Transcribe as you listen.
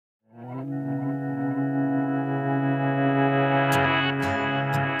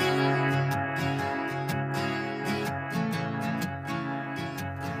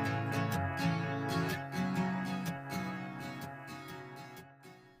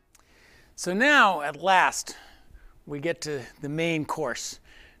So now, at last, we get to the main course,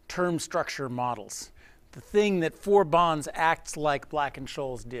 term structure models. The thing that for bonds acts like Black and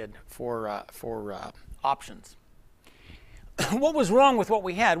Scholes did for options. What was wrong with what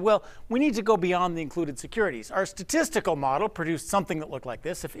we had? Well, we need to go beyond the included securities. Our statistical model produced something that looked like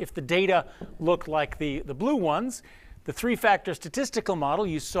this. If the data looked like the blue ones, the three-factor statistical model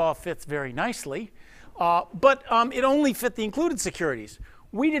you saw fits very nicely, but it only fit the included securities.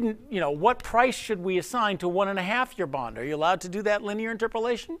 We didn't, what price should we assign to 1.5-year bond? Are you allowed to do that linear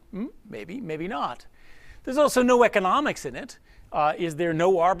interpolation? Maybe, maybe not. There's also no economics in it. Is there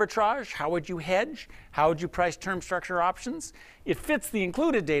no arbitrage? How would you hedge? How would you price term structure options? It fits the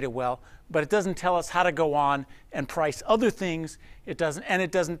included data well, but it doesn't tell us how to go on and price other things. It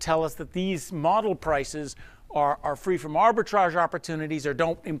doesn't tell us that these model prices are free from arbitrage opportunities or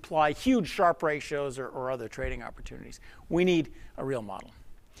don't imply huge Sharpe ratios or other trading opportunities. We need a real model.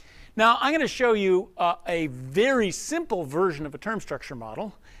 Now, I'm going to show you a very simple version of a term structure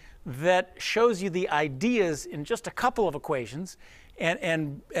model that shows you the ideas in just a couple of equations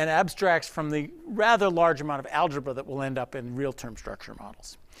and abstracts from the rather large amount of algebra that will end up in real term structure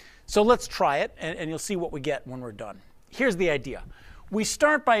models. So let's try it, and you'll see what we get when we're done. Here's the idea. We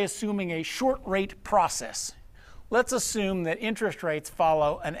start by assuming a short rate process. Let's assume that interest rates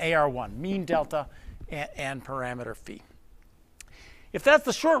follow an AR1, mean delta and parameter phi. If that's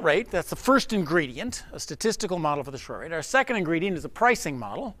the short rate, that's the first ingredient, a statistical model for the short rate. Our second ingredient is a pricing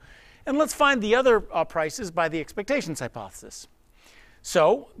model. And let's find the other prices by the expectations hypothesis.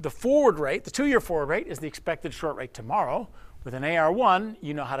 So the forward rate, the 2-year forward rate, is the expected short rate tomorrow. With an AR1,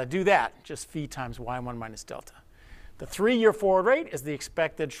 you know how to do that, just phi times y1 minus delta. The 3-year forward rate is the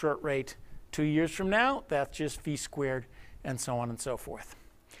expected short rate 2 years from now. That's just phi squared, and so on and so forth.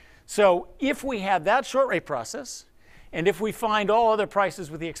 So if we have that short rate process, and if we find all other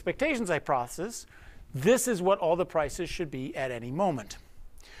prices with the expectations hypothesis, this is what all the prices should be at any moment.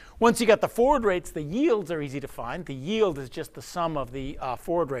 Once you got the forward rates, the yields are easy to find. The yield is just the sum of the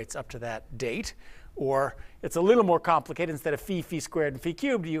forward rates up to that date. Or it's a little more complicated. Instead of phi squared, and phi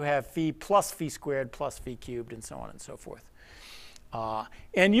cubed, you have phi plus phi squared plus phi cubed, and so on and so forth.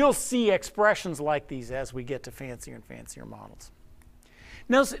 And you'll see expressions like these as we get to fancier and fancier models.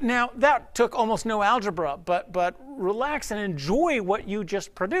 Now that took almost no algebra, but relax and enjoy what you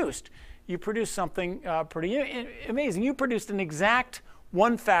just produced. You produced something pretty amazing. You produced an exact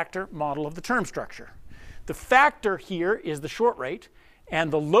one-factor model of the term structure. The factor here is the short rate,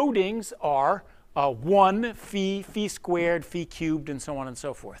 and the loadings are 1, phi squared, phi cubed, and so on and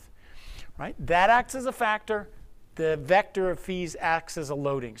so forth. Right? That acts as a factor. The vector of phis acts as a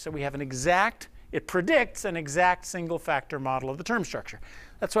loading. So we have an exact, it predicts an exact single factor model of the term structure.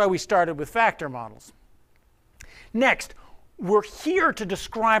 That's why we started with factor models. Next, we're here to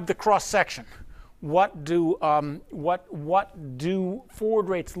describe the cross-section. What do forward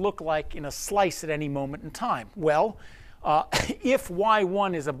rates look like in a slice at any moment in time? Well, if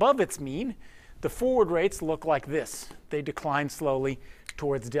y1 is above its mean, the forward rates look like this. They decline slowly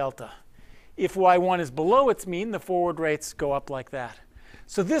towards delta. If y1 is below its mean, the forward rates go up like that.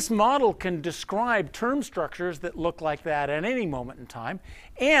 So this model can describe term structures that look like that at any moment in time.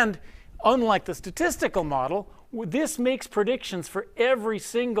 And unlike the statistical model, this makes predictions for every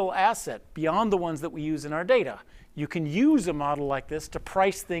single asset beyond the ones that we use in our data. You can use a model like this to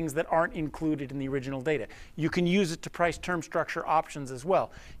price things that aren't included in the original data. You can use it to price term structure options as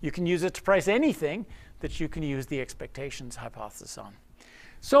well. You can use it to price anything that you can use the expectations hypothesis on.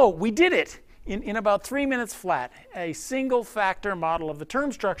 So we did it in about 3 minutes flat, a single factor model of the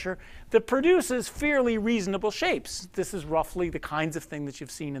term structure that produces fairly reasonable shapes. This is roughly the kinds of thing that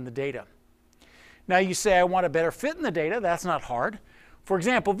you've seen in the data. Now you say, I want a better fit in the data. That's not hard. For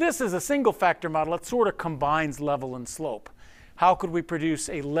example, this is a single factor model that sort of combines level and slope. How could we produce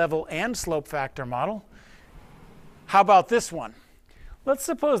a level and slope factor model? How about this one? Let's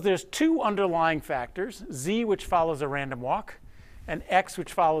suppose there's two underlying factors, z, which follows a random walk, and x,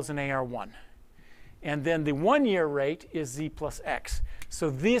 which follows an AR1. And then the 1-year rate is z plus x.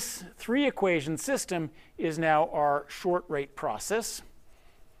 So this 3-equation system is now our short rate process.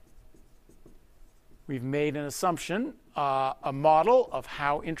 We've made an assumption, a model of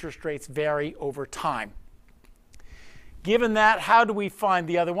how interest rates vary over time. Given that, how do we find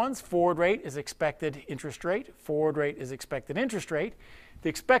the other ones? Forward rate is expected interest rate. Forward rate is expected interest rate. The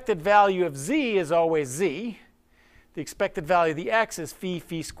expected value of z is always z. The expected value of the x is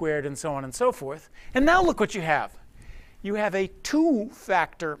phi squared, and so on and so forth. And now look what you have. You have a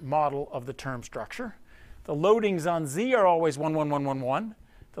 2-factor model of the term structure. The loadings on z are always 1, 1, 1, 1, 1.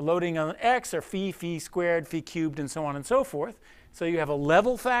 The loading on x are phi squared, phi cubed, and so on and so forth. So you have a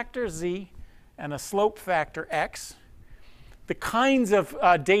level factor, z, and a slope factor, x. The kinds of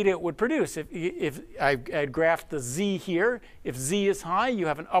data it would produce, if I had graphed the z here, if z is high, you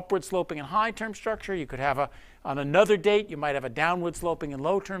have an upward sloping and high term structure. You could have on another date, you might have a downward sloping and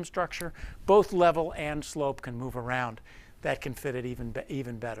low term structure. Both level and slope can move around. That can fit it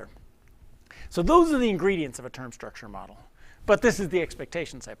even better. So those are the ingredients of a term structure model. But this is the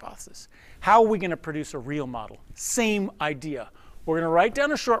expectations hypothesis. How are we going to produce a real model? Same idea. We're going to write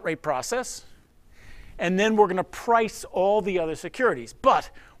down a short rate process, and then we're going to price all the other securities.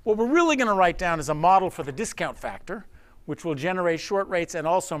 But what we're really going to write down is a model for the discount factor, which will generate short rates and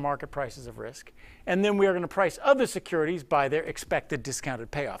also market prices of risk. And then we are going to price other securities by their expected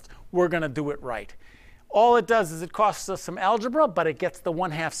discounted payoffs. We're going to do it right. All it does is it costs us some algebra, but it gets the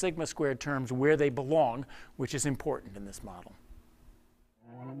 1/2 sigma squared terms where they belong, which is important in this model.